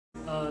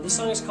This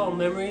song is called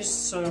Memories, a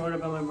song I wrote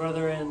about my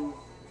brother and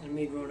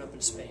me growing up in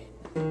Spain.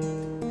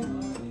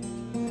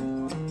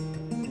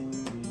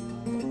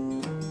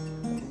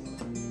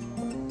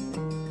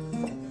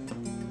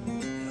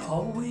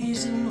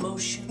 Always in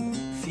motion,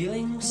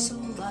 feeling so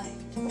light.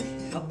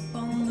 Up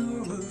on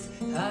the roof,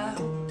 I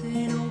hope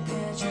they don't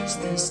catch us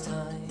this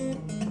time.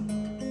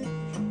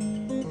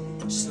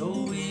 So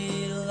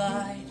we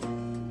lied.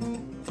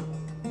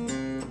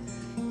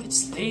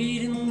 It's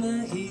late in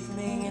the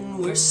evening and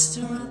we're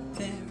still out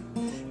there,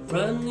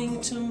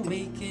 running to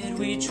make it.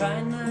 We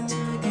try not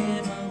to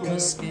give them a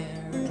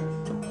scare.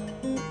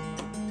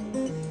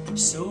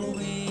 So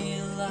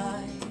we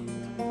lied.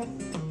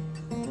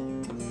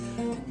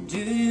 Do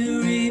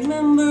you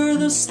remember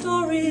the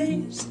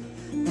stories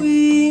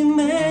we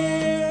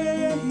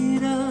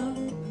made up?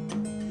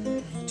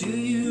 Do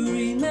you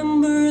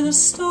remember the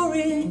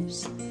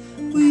stories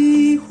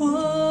we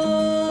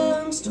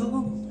once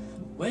told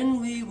when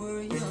we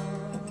were young?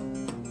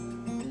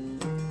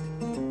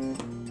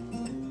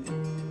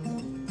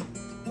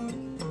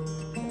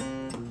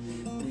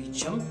 We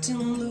jumped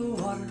in the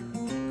water,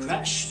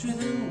 crashed through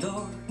the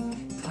door,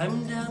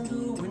 climbed out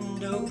the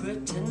window,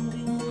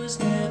 pretending was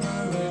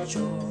never a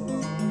chore.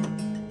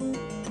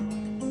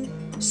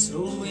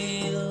 So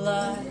we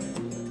lied.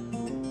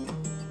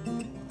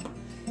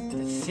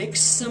 The thick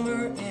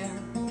summer air,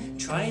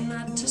 try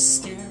not to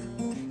stare,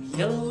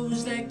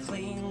 yellows that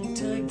cling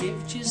to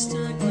give just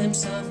a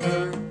glimpse of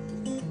her.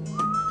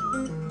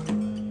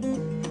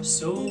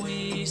 So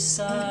we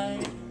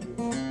sighed.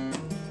 And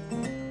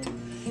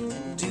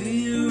do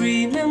you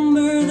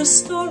remember the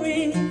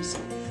stories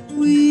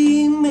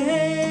we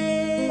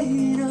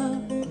made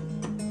up?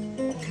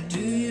 Do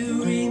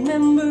you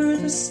remember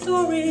the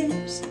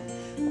stories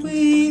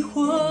we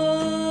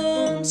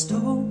once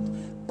told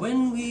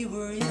when we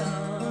were young?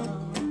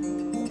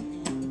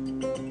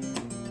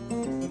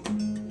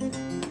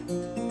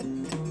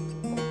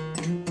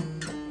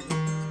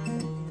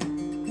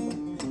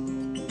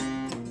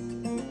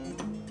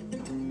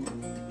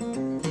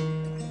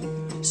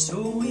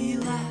 So we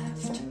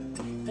laughed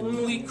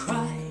and we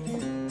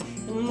cried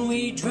and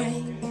we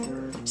drank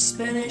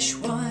Spanish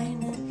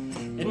wine,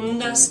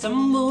 and I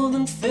stumbled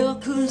and fell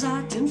 'cause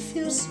I didn't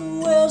feel so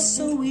well.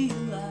 So we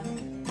lied.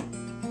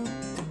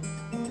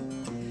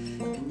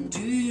 And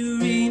do you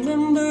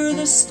remember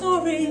the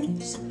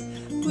stories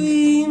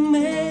we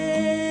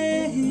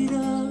made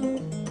up?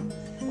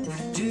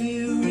 Do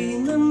you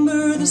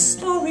remember the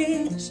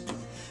stories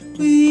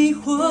we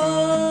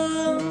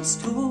once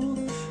told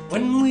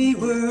when we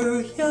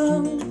were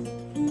young?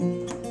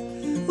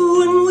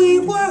 When we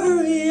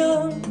were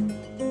young.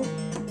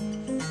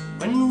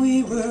 When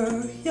we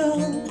were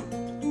young.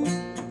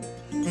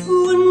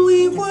 When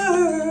we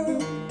were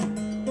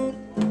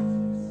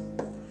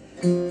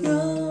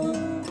young.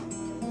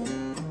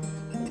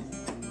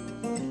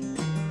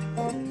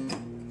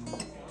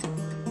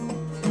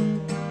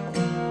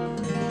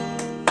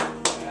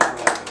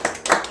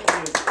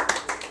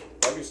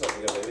 Love yourself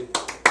again, baby.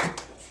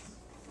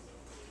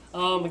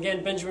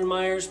 Again, Benjamin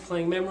Myers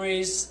playing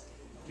Memories.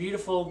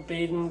 Beautiful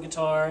Baden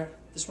guitar.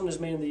 This one is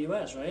made in the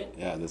US, right?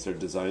 Yeah, this is our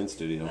design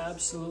studio.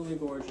 Absolutely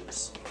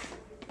gorgeous.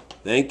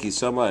 Thank you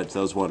so much.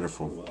 That was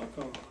wonderful. You're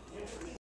welcome.